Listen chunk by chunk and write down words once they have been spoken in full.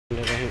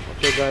Bismillahirrahmanirrahim.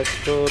 Okay guys,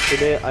 so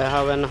today I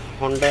have an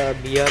Honda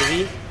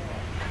BRV.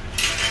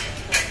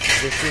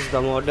 This is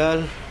the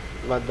model,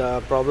 but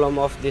the problem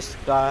of this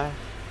car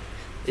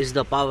is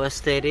the power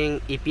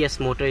steering.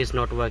 EPS motor is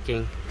not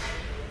working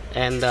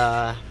and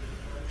the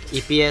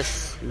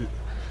EPS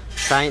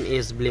sign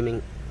is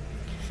blinking.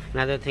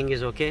 Another thing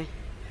is okay,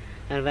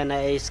 and when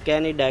I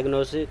scan it,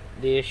 diagnose it,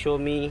 they show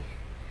me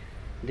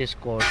this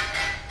code: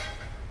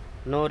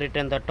 no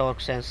return the torque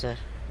sensor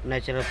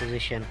natural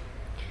position.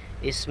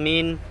 It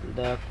mean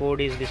the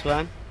code is this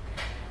one.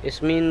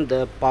 It mean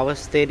the power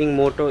steering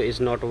motor is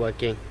not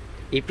working,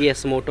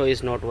 EPS motor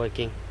is not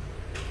working.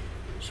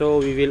 So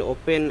we will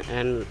open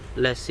and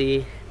let's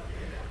see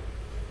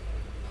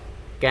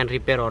can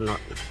repair or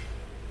not.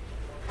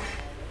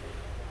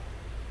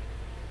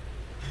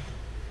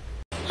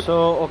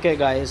 So okay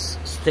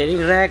guys,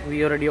 steering rack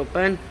we already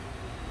opened.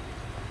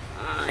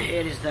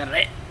 Here is the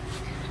rack,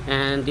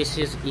 and this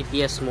is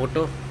EPS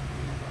motor,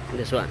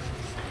 this one.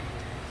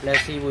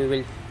 Let's see, we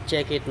will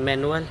check it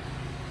manual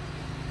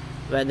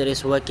whether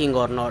it's working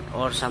or not,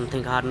 or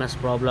something harness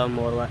problem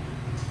or what.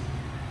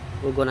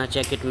 We're gonna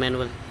check it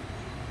manual.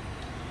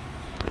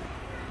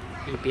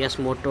 EPS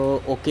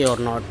motor okay or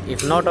not.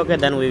 If not okay,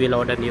 then we will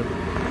order new.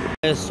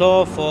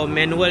 So for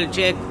manual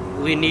check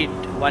we need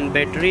one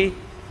battery.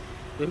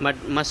 We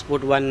must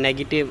put one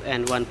negative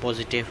and one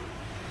positive,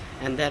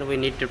 and then we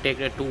need to take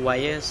the two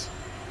wires,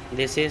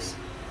 this is,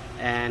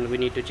 and we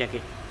need to check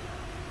it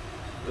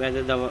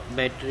whether the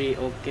battery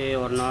okay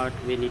or not.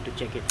 We need to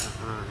check it.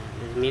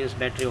 It means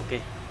battery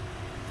okay,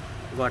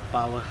 got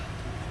power.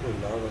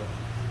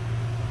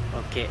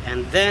 Okay,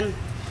 and then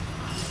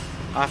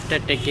after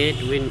take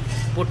it, we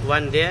put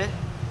one there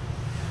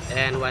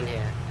and one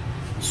here.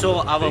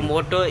 So our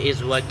motor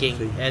is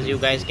working, as you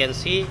guys can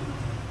see.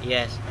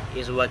 Yes,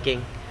 is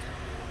working,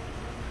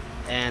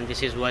 and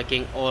this is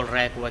working, all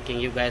rack working,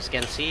 you guys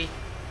can see.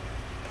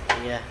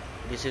 Yeah,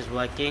 this is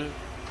working.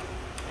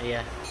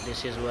 Yeah,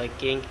 this is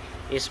working.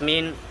 It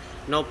means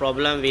no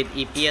problem with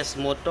EPS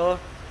motor.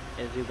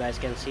 As you guys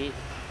can see,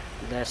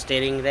 the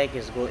steering rack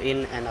is go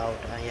in and out.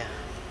 Yeah,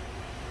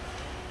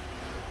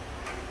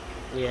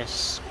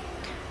 yes,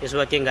 it's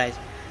working guys.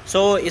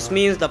 So it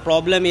means the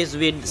problem is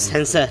with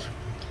sensor.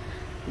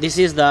 This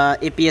is the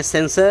EPS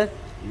sensor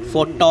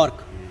for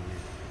torque,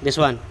 this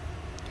one.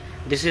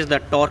 This is the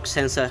torque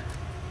sensor.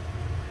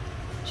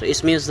 So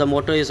it means the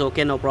motor is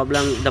okay, no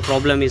problem. The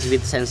problem is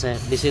with sensor.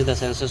 This is the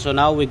sensor. So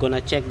now we're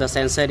gonna check the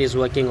sensor is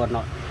working or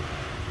not.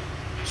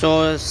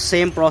 So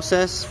same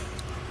process,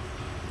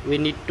 we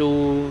need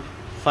to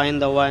find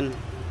the one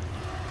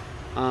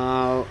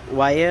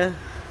wire.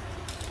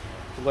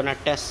 We're gonna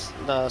test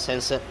the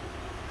sensor.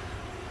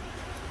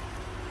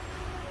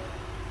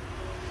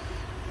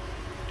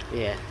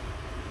 Yeah,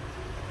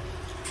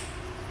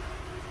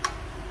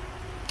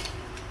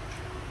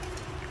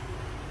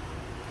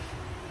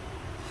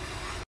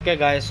 okay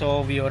guys,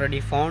 so we already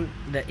found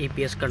the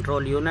EPS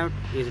control unit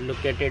is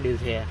located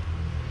is here,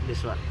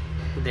 this one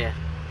there.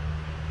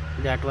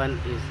 That one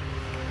is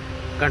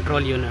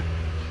control unit,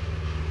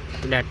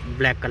 that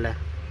black color.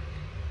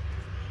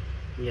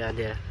 Yeah,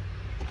 there.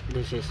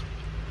 This is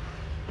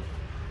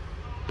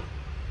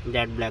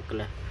that black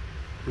color,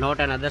 not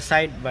another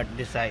side but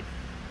this side.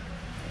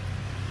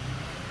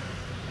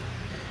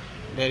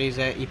 There is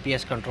a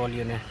EPS control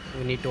unit.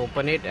 We need to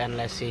open it and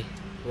let's see,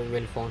 we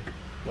will find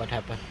what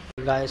happened.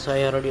 Guys, so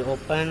I already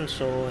opened.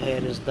 So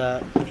here is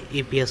the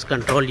EPS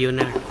control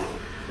unit.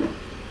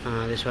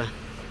 This one.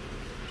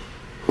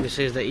 This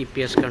is the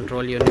EPS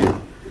control unit.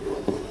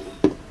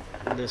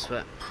 This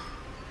one.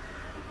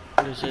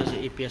 This is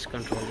the EPS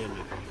control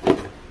unit.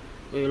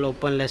 We will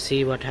open. Let's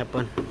see what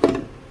happened.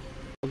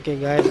 Okay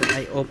guys,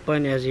 I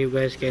open. As you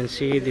guys can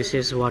see, this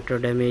is water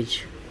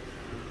damage,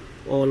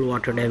 all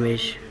water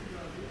damage.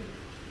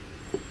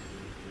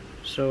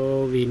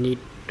 So we need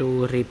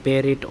to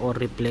repair it or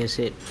replace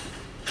it.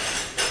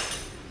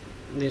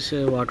 This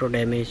is water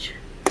damage.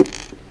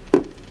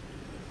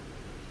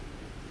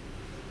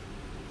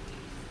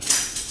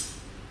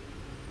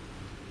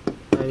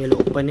 I will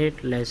open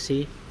it. Let's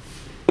see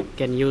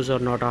can use or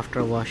not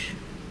after wash.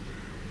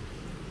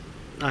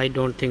 I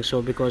don't think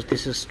so, because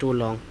this is too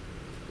long.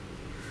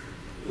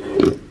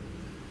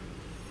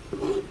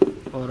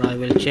 Or I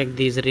will check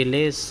these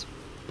relays.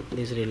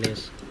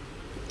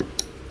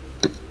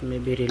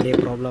 Maybe relay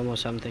problem or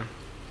something.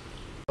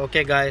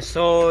 Okay guys,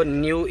 so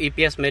new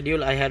EPS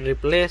module I had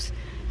replaced,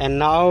 and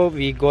now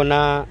we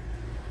gonna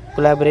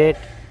collaborate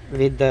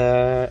with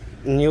the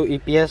new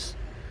EPS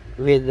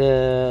with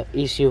the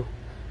issue.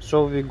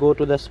 So we go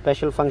to the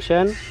special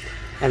function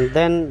and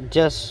then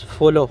just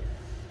follow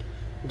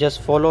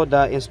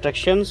the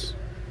instructions,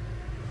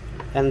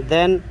 and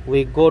then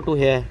we go to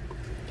here.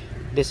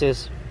 This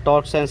is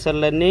torque sensor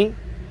learning,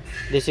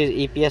 this is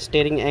EPS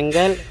steering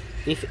angle.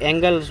 If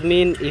angles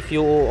mean if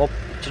you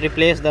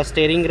replace the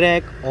steering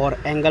rack or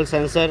angle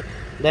sensor,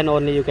 then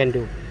only you can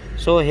do.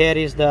 So here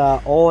is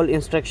the all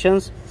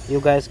instructions, you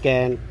guys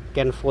can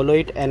follow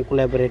it and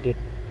collaborate it.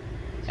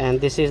 And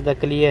this is the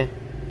clear,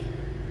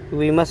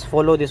 we must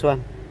follow this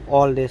one,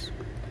 all this.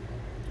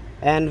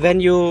 And when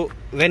you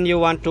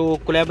want to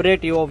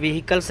calibrate your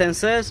vehicle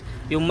sensors,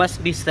 you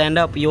must be stand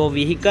up your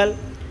vehicle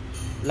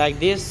like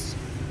this,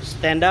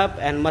 stand up,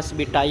 and must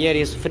be tire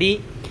is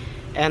free,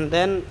 and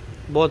then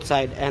both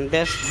side, and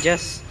this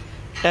just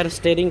turn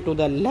steering to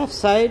the left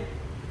side,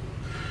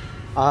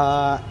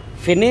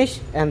 finish,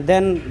 and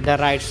then the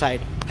right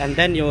side, and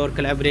then your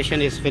calibration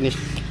is finished.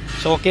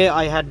 So okay,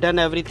 I had done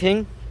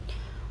everything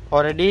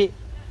already,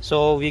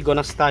 so we're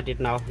gonna start it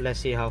now.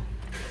 Let's see how.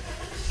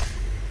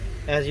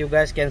 As you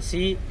guys can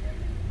see,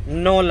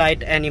 no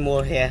light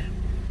anymore here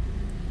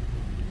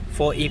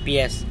for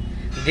EPS.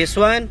 This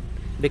one,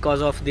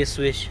 because of this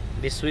switch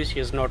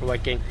is not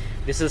working.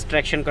 This is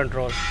traction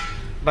control,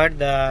 but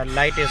the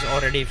light is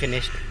already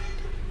finished.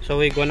 So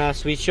we're gonna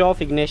switch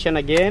off ignition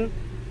again.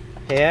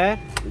 Here,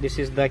 this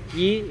is the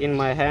key in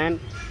my hand.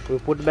 We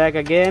put back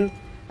again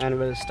and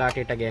we'll start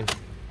it again.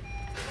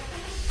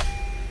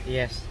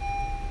 Yes,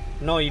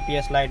 no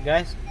EPS light,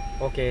 guys.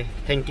 Okay,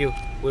 thank you.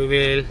 We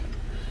will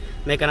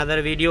make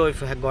another video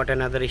if I got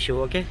another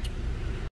issue. Okay.